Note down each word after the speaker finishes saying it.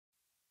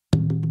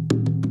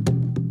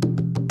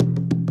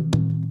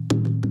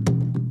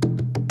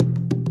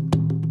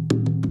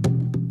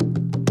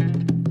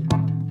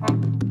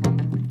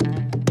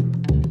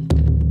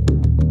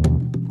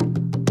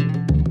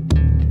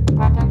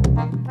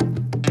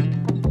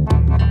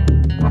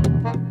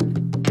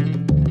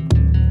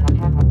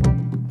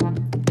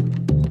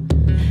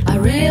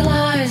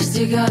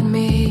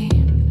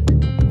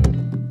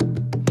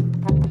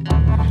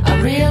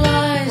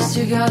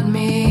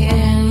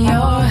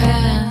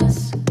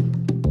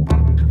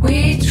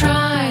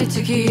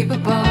keep a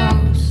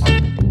pose.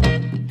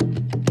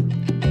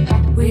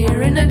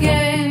 We're in a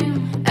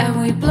game and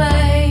we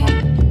play.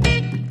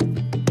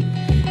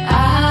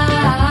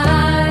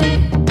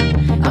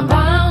 I'm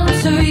bound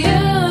to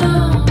you.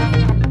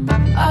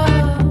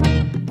 Oh.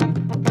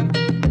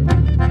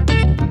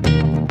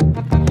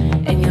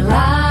 And you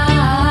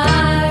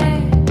lie.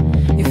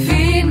 You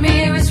feed me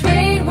with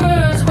sweet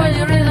words when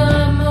you're in the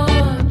mood.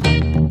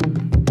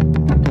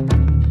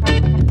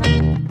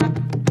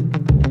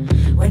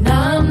 When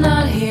I'm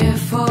not here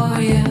for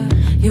you,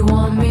 you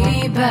want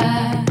me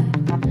back.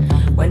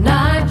 When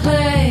I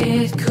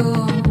play it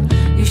cool,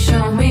 you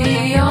show me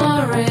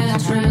your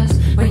interest.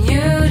 When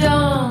you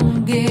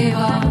don't give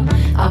up,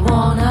 I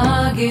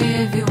wanna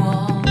give you